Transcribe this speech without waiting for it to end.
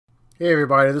Hey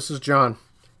everybody, this is John.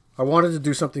 I wanted to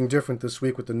do something different this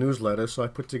week with the newsletter, so I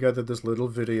put together this little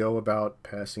video about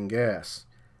passing gas.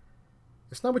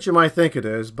 It's not what you might think it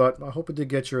is, but I hope it did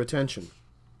get your attention.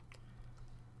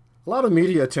 A lot of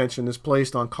media attention is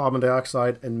placed on carbon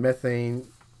dioxide and methane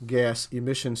gas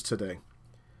emissions today.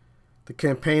 The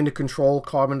campaign to control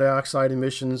carbon dioxide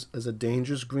emissions as a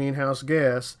dangerous greenhouse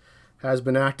gas has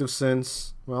been active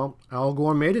since, well, Al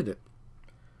Gore made it.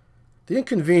 The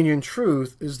inconvenient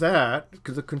truth is that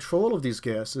the control of these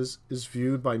gases is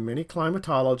viewed by many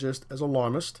climatologists as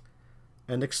alarmist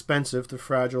and expensive to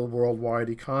fragile worldwide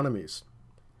economies.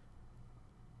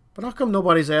 But how come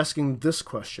nobody's asking this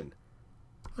question?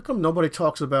 How come nobody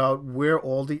talks about where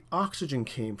all the oxygen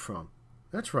came from?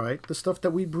 That's right, the stuff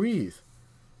that we breathe.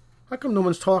 How come no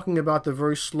one's talking about the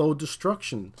very slow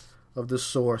destruction of the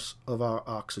source of our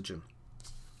oxygen?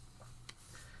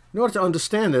 In order to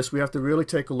understand this, we have to really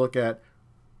take a look at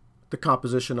the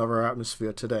composition of our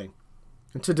atmosphere today.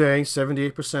 And today,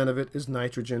 78% of it is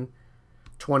nitrogen,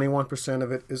 21%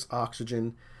 of it is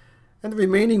oxygen, and the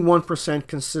remaining 1%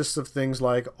 consists of things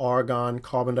like argon,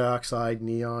 carbon dioxide,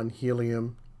 neon,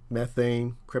 helium,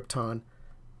 methane, krypton,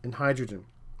 and hydrogen.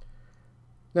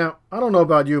 Now, I don't know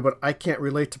about you, but I can't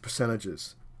relate to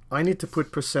percentages. I need to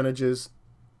put percentages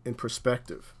in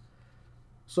perspective.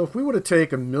 So if we were to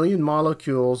take 1 million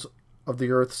molecules of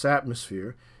the Earth's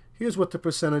atmosphere, here's what the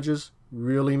percentages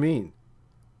really mean.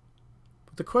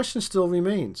 But the question still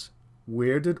remains,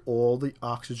 where did all the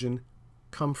oxygen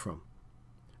come from?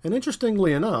 And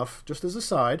interestingly enough, just as a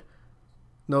side,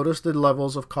 notice the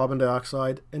levels of carbon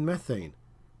dioxide and methane.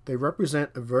 They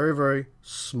represent a very, very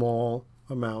small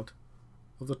amount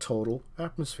of the total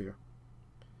atmosphere.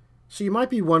 So you might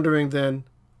be wondering then,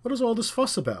 what is all this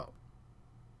fuss about?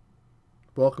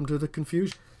 Welcome to the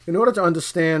confusion. In order to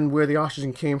understand where the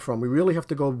oxygen came from, we really have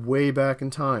to go way back in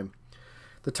time.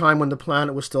 The time when the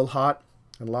planet was still hot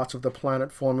and lots of the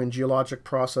planet-forming geologic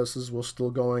processes were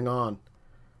still going on.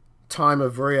 A time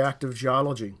of very active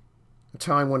geology. A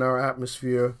time when our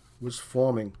atmosphere was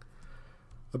forming.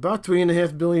 About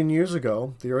 3.5 billion years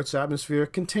ago, the Earth's atmosphere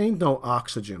contained no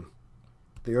oxygen.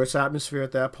 The Earth's atmosphere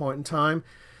at that point in time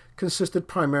consisted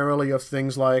primarily of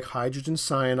things like hydrogen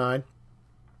cyanide,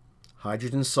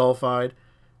 hydrogen sulfide,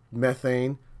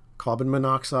 methane, carbon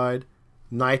monoxide,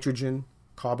 nitrogen,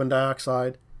 carbon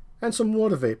dioxide, and some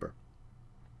water vapor.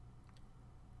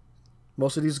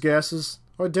 Most of these gases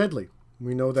are deadly.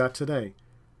 We know that today.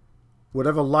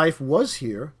 Whatever life was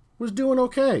here was doing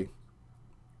okay.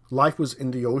 Life was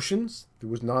in the oceans. It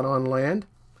was not on land.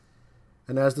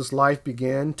 And as this life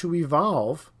began to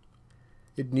evolve,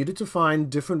 it needed to find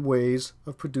different ways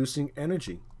of producing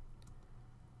energy.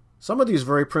 Some of these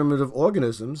very primitive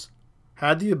organisms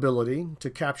had the ability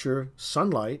to capture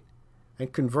sunlight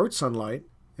and convert sunlight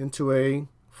into a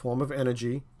form of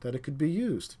energy that it could be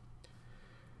used.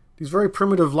 These very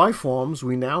primitive life forms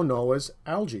we now know as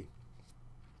algae.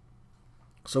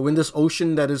 So in this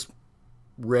ocean that is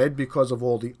red because of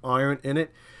all the iron in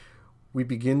it, we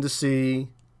begin to see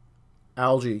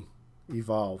algae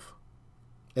evolve.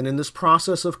 And in this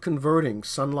process of converting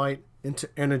sunlight into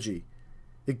energy,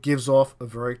 it gives off a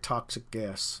very toxic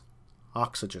gas,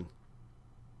 oxygen.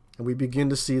 And we begin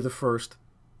to see the first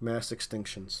mass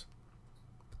extinctions.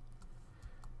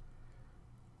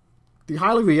 The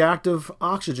highly reactive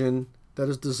oxygen that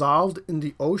is dissolved in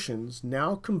the oceans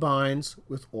now combines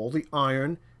with all the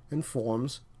iron and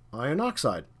forms iron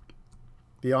oxide.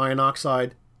 The iron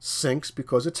oxide sinks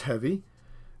because it's heavy,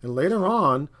 and later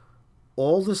on,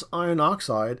 all this iron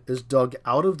oxide is dug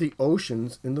out of the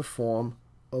oceans in the form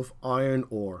of iron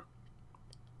ore.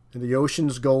 And the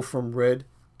oceans go from red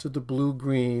to the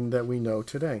blue-green that we know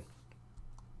today.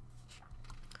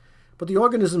 But the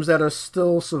organisms that are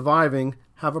still surviving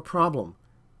have a problem.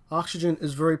 Oxygen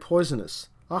is very poisonous.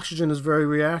 Oxygen is very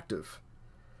reactive.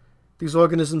 These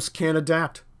organisms can't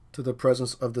adapt to the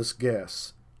presence of this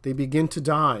gas. They begin to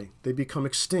die. They become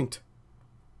extinct.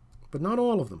 But not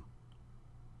all of them.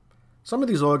 Some of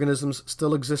these organisms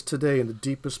still exist today in the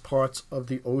deepest parts of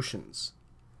the oceans.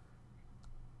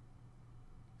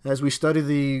 As we study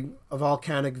the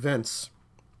volcanic vents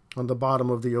on the bottom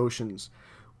of the oceans,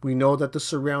 we know that the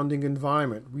surrounding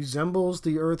environment resembles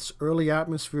the Earth's early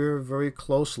atmosphere very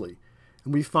closely,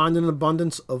 and we find an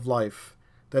abundance of life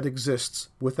that exists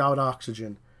without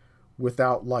oxygen,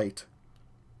 without light.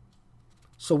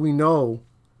 So we know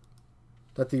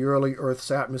that the early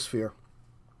Earth's atmosphere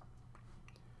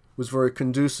was very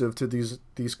conducive to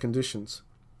these conditions.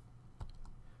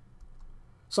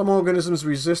 Some organisms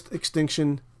resist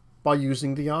extinction by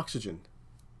using the oxygen.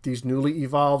 These newly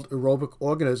evolved aerobic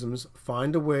organisms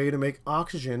find a way to make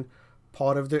oxygen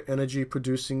part of their energy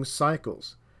producing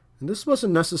cycles. And this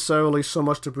wasn't necessarily so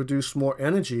much to produce more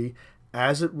energy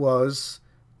as it was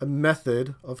a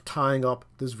method of tying up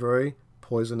this very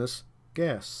poisonous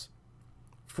gas.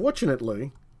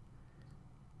 Fortunately,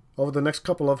 over the next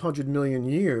couple of 100 million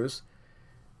years,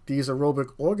 these aerobic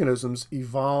organisms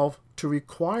evolve to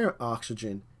require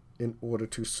oxygen in order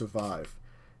to survive.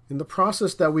 In the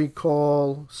process that we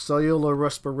call cellular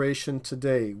respiration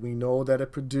today, we know that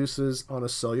it produces, on a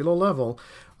cellular level,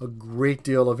 a great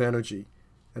deal of energy.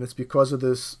 And it's because of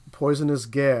this poisonous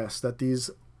gas that these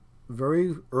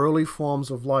very early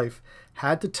forms of life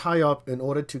had to tie up in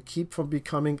order to keep from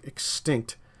becoming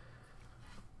extinct.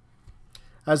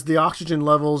 As the oxygen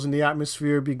levels in the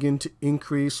atmosphere begin to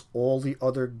increase, all the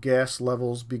other gas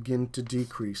levels begin to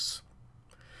decrease.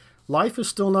 Life is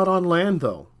still not on land,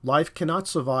 though. Life cannot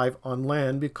survive on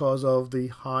land because of the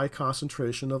high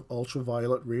concentration of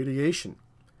ultraviolet radiation.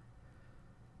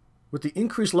 With the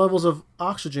increased levels of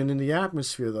oxygen in the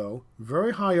atmosphere, though,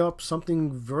 very high up,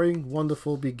 something very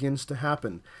wonderful begins to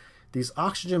happen. These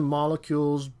oxygen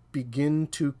molecules begin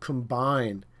to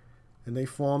combine, and they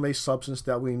form a substance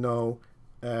that we know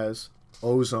as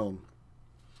ozone.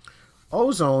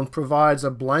 Ozone provides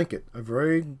a blanket, a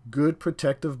very good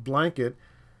protective blanket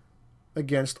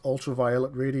against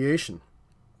ultraviolet radiation.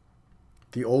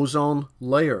 The ozone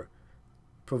layer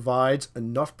provides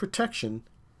enough protection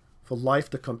for life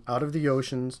to come out of the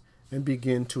oceans and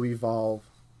begin to evolve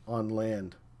on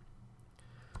land.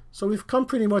 So we've come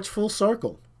pretty much full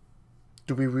circle.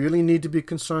 Do we really need to be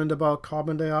concerned about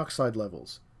carbon dioxide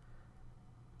levels?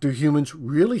 Do humans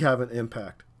really have an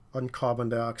impact on carbon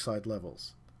dioxide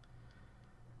levels?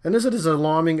 And is it as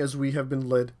alarming as we have been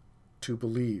led to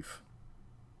believe?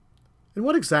 And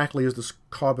what exactly is this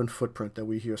carbon footprint that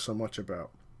we hear so much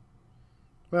about?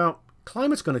 Well,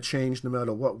 climate's going to change no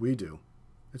matter what we do.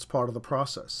 It's part of the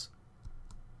process.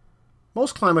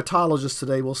 Most climatologists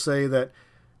today will say that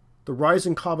the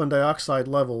rising carbon dioxide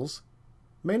levels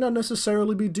may not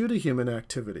necessarily be due to human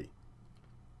activity.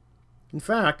 In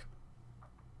fact,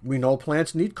 we know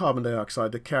plants need carbon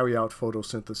dioxide to carry out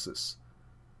photosynthesis.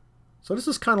 So this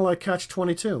is kind of like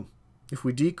catch-22. If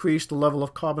we decrease the level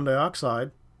of carbon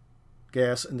dioxide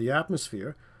gas in the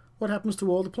atmosphere, what happens to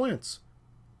all the plants?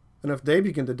 And if they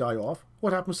begin to die off,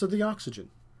 what happens to the oxygen?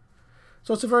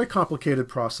 So it's a very complicated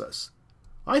process.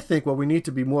 I think what we need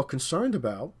to be more concerned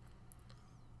about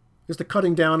is the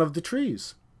cutting down of the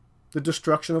trees, the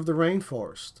destruction of the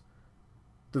rainforest,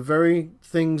 the very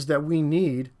things that we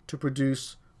need to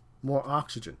produce more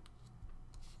oxygen.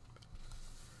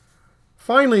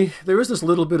 Finally, there is this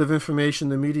little bit of information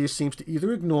the media seems to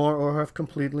either ignore or have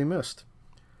completely missed.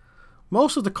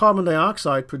 Most of the carbon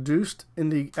dioxide produced in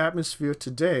the atmosphere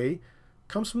today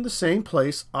comes from the same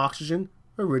place oxygen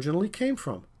originally came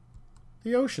from,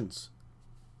 the oceans.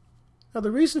 Now,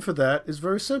 the reason for that is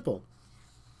very simple.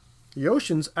 The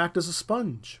oceans act as a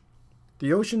sponge.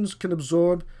 The oceans can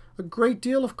absorb a great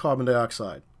deal of carbon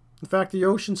dioxide. In fact, the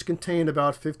oceans contain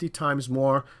about 50 times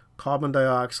more carbon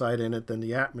dioxide in it than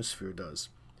the atmosphere does.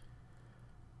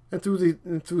 And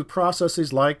through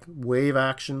processes like wave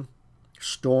action,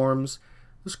 storms,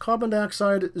 this carbon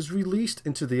dioxide is released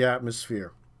into the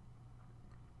atmosphere.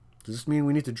 Does this mean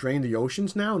we need to drain the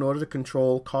oceans now in order to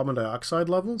control carbon dioxide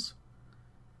levels?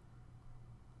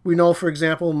 We know, for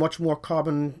example, much more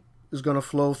carbon is going to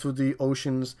flow through the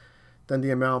oceans than the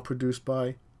amount produced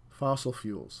by fossil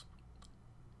fuels.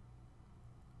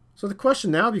 So the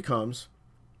question now becomes,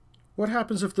 what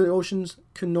happens if the oceans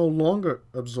can no longer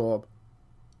absorb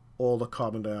all the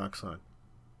carbon dioxide?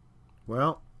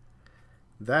 Well,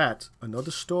 that's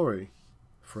another story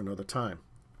for another time.